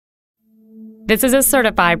This is a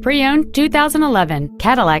certified pre-owned 2011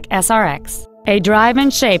 Cadillac SRX, a drive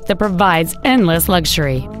and shape that provides endless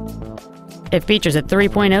luxury. It features a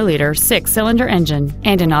 3.0-liter six-cylinder engine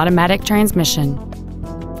and an automatic transmission.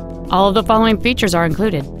 All of the following features are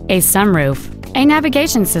included: a sunroof, a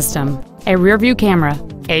navigation system, a rear-view camera,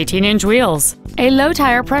 18-inch wheels, a low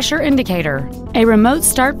tire pressure indicator, a remote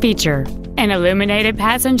start feature, an illuminated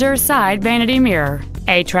passenger side vanity mirror,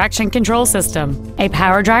 a traction control system, a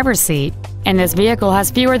power driver's seat, and this vehicle has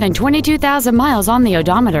fewer than 22,000 miles on the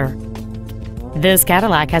odometer. This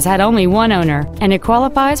Cadillac has had only one owner, and it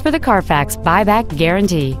qualifies for the Carfax buyback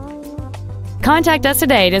guarantee. Contact us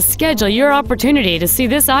today to schedule your opportunity to see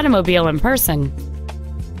this automobile in person.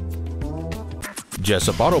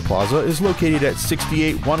 Jessup Auto Plaza is located at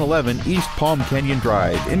 68111 East Palm Canyon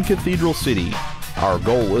Drive in Cathedral City. Our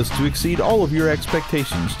goal is to exceed all of your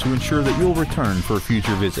expectations to ensure that you'll return for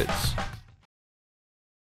future visits.